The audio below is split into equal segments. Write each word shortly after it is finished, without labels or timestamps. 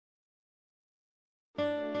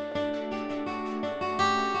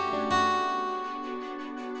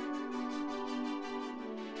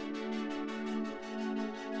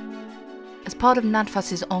part of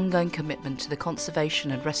NADFAS's ongoing commitment to the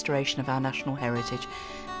conservation and restoration of our national heritage,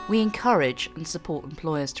 we encourage and support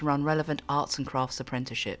employers to run relevant arts and crafts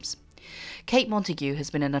apprenticeships. Kate Montague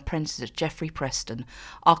has been an apprentice at Geoffrey Preston,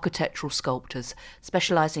 architectural sculptors,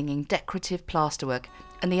 specialising in decorative plasterwork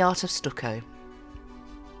and the art of stucco.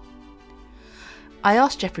 I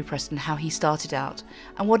asked Geoffrey Preston how he started out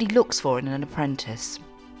and what he looks for in an apprentice.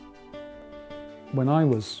 When I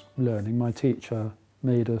was learning, my teacher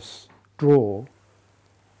made us draw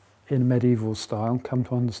in medieval style, come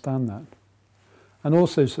to understand that. And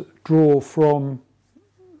also draw from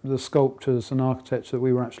the sculptures and architecture that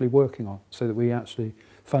we were actually working on, so that we actually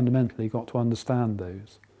fundamentally got to understand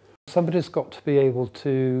those. Somebody's got to be able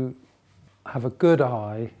to have a good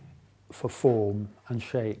eye for form and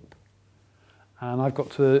shape. And I've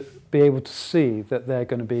got to be able to see that they're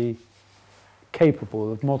going to be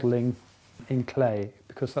capable of modelling in clay,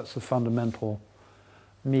 because that's the fundamental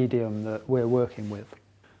medium that we're working with.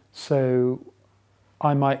 So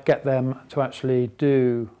I might get them to actually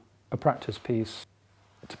do a practice piece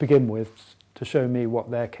to begin with, to show me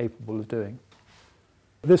what they're capable of doing.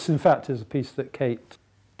 This, in fact, is a piece that Kate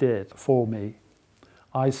did for me.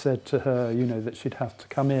 I said to her, you know, that she'd have to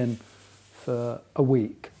come in for a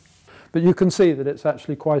week. But you can see that it's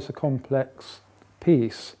actually quite a complex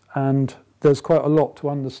piece, and there's quite a lot to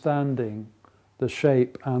understanding the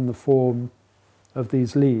shape and the form of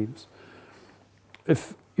these leaves.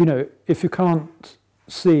 If you can't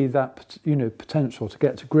see that, potential to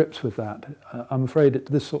get to grips with that, I'm afraid at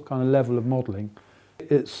this sort of kind of level of modelling,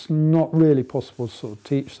 it's not really possible to sort of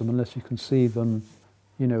teach them unless you can see them,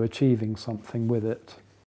 achieving something with it.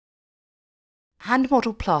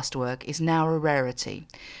 Hand-modelled plasterwork is now a rarity,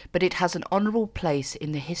 but it has an honourable place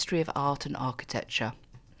in the history of art and architecture.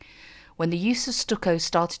 When the use of stucco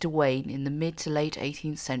started to wane in the mid to late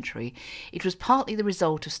 18th century, it was partly the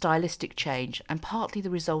result of stylistic change and partly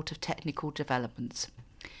the result of technical developments.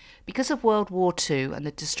 Because of World War II and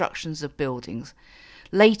the destructions of buildings,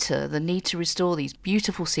 later the need to restore these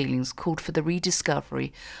beautiful ceilings called for the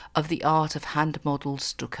rediscovery of the art of hand-modelled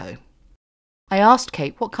stucco. I asked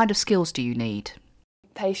Kate, what kind of skills do you need?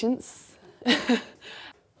 Patience.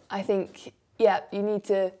 I think, you need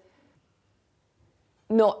to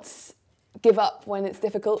not give up when it's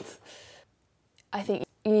difficult. I think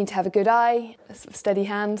you need to have a good eye, a sort of steady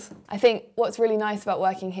hand. I think what's really nice about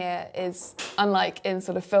working here is, unlike in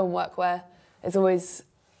sort of film work where there's always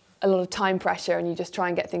a lot of time pressure and you just try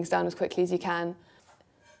and get things done as quickly as you can,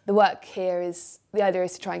 the work here is, the idea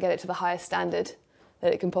is to try and get it to the highest standard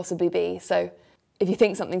that it can possibly be. So if you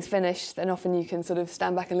think something's finished, then often you can sort of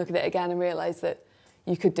stand back and look at it again and realise that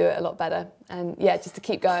you could do it a lot better. And just to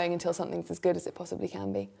keep going until something's as good as it possibly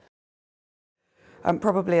can be.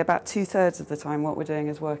 Probably about 2/3 of the time what we're doing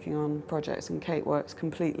is working on projects, and Kate works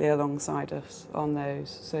completely alongside us on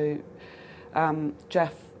those. So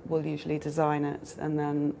Jeff will usually design it, and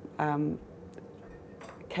then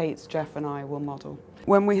Kate, Jeff and I will model.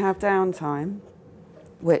 When we have downtime,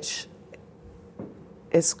 which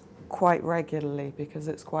is quite regularly because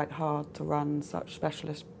it's quite hard to run such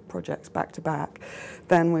specialist projects back to back,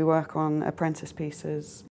 then we work on apprentice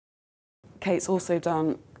pieces. Kate's also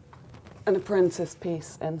done an apprentice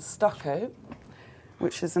piece in stucco,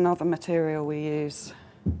 which is another material we use,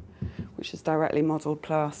 which is directly modelled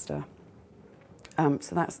plaster.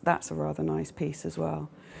 So that's a rather nice piece as well.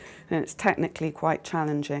 And it's technically quite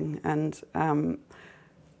challenging, and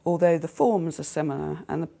although the forms are similar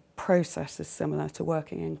and the process is similar to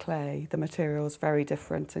working in clay, the material is very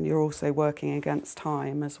different, and you're also working against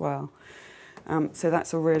time as well. So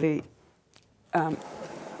that's a really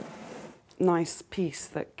nice piece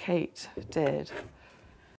that Kate did.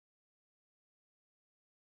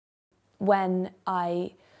 When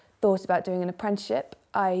I thought about doing an apprenticeship,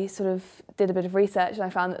 I sort of did a bit of research, and I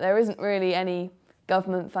found that there isn't really any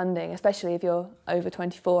government funding, especially if you're over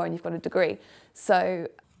 24 and you've got a degree. So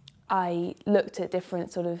I looked at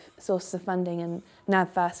different sort of sources of funding, and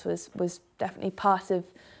NADFAS was definitely part of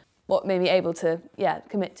what made me able to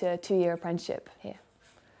commit to a 2-year apprenticeship here.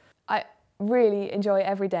 I really enjoy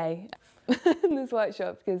every day in this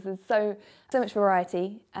workshop because there's so much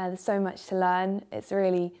variety and there's so much to learn. It's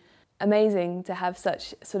really amazing to have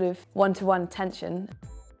such sort of one-to-one attention.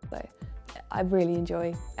 So I really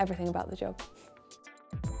enjoy everything about the job.